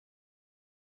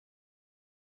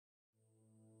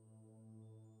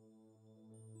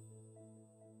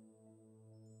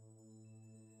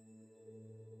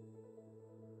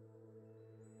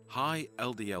High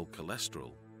LDL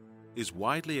cholesterol is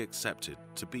widely accepted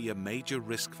to be a major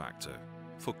risk factor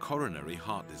for coronary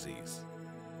heart disease,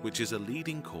 which is a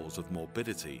leading cause of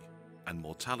morbidity and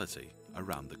mortality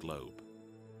around the globe.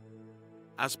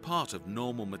 As part of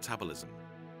normal metabolism,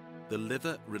 the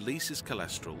liver releases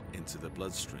cholesterol into the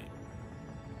bloodstream,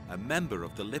 a member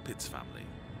of the lipids family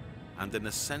and an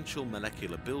essential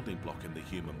molecular building block in the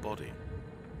human body.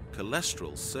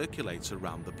 Cholesterol circulates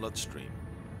around the bloodstream,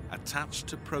 attached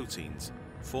to proteins,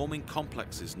 forming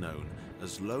complexes known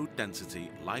as low-density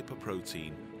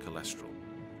lipoprotein cholesterol,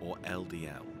 or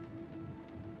LDL.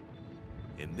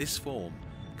 In this form,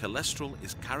 cholesterol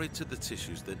is carried to the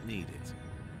tissues that need it.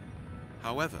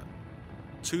 However,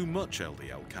 too much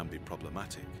LDL can be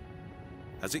problematic,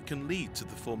 as it can lead to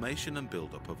the formation and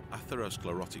buildup of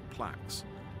atherosclerotic plaques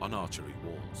on artery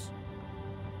walls.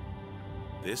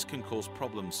 This can cause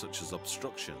problems such as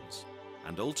obstructions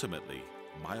and ultimately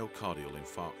myocardial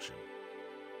infarction.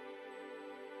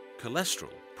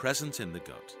 Cholesterol present in the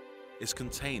gut is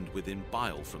contained within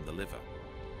bile from the liver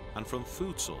and from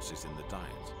food sources in the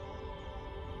diet.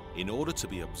 In order to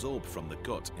be absorbed from the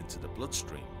gut into the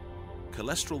bloodstream,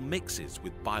 cholesterol mixes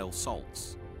with bile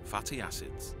salts, fatty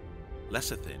acids,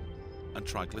 lecithin, and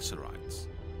triglycerides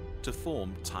to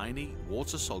form tiny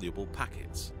water-soluble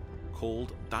packets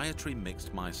called dietary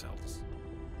mixed micelles.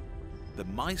 The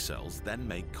micelles then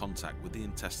make contact with the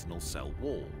intestinal cell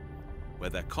wall, where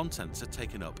their contents are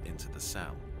taken up into the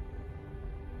cell.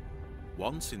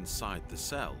 Once inside the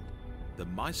cell, the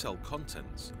micelle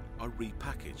contents are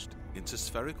repackaged into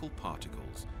spherical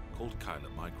particles called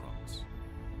chylomicrons.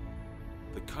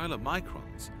 The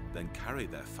chylomicrons then carry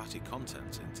their fatty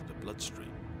contents into the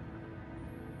bloodstream,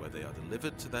 where they are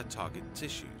delivered to their target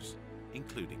tissues,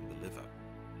 including the liver.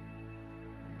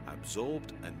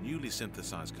 Absorbed and newly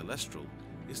synthesized cholesterol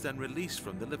is then released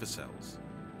from the liver cells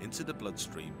into the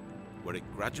bloodstream, where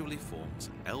it gradually forms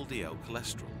LDL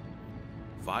cholesterol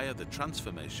via the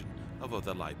transformation of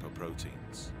other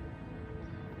lipoproteins.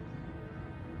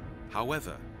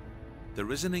 However,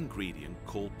 there is an ingredient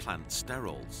called plant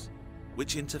sterols,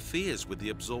 which interferes with the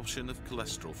absorption of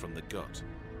cholesterol from the gut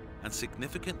and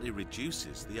significantly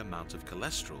reduces the amount of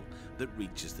cholesterol that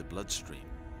reaches the bloodstream.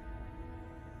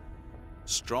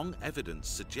 Strong evidence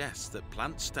suggests that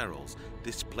plant sterols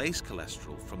displace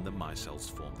cholesterol from the micelles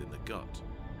formed in the gut,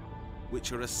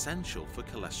 which are essential for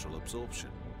cholesterol absorption.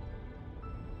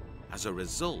 As a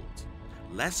result,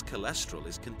 less cholesterol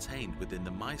is contained within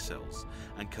the micelles,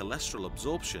 and cholesterol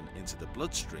absorption into the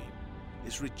bloodstream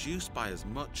is reduced by as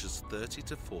much as 30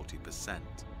 to 40%.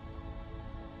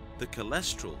 The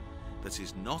cholesterol that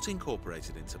is not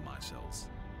incorporated into micelles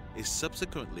is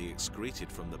subsequently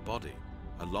excreted from the body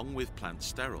along with plant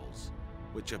sterols,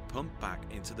 which are pumped back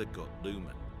into the gut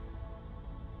lumen.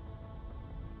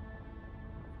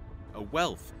 A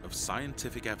wealth of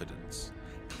scientific evidence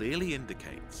clearly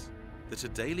indicates that a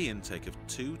daily intake of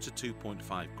 2 to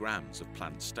 2.5 grams of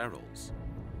plant sterols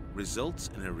results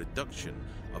in a reduction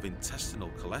of intestinal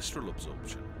cholesterol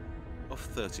absorption of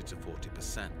 30 to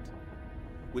 40%,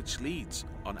 which leads,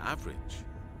 on average,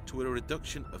 to a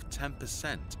reduction of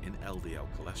 10% in LDL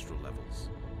cholesterol levels.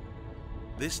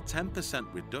 This 10%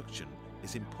 reduction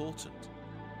is important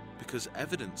because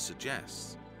evidence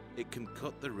suggests it can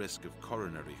cut the risk of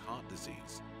coronary heart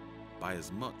disease by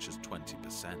as much as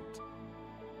 20%.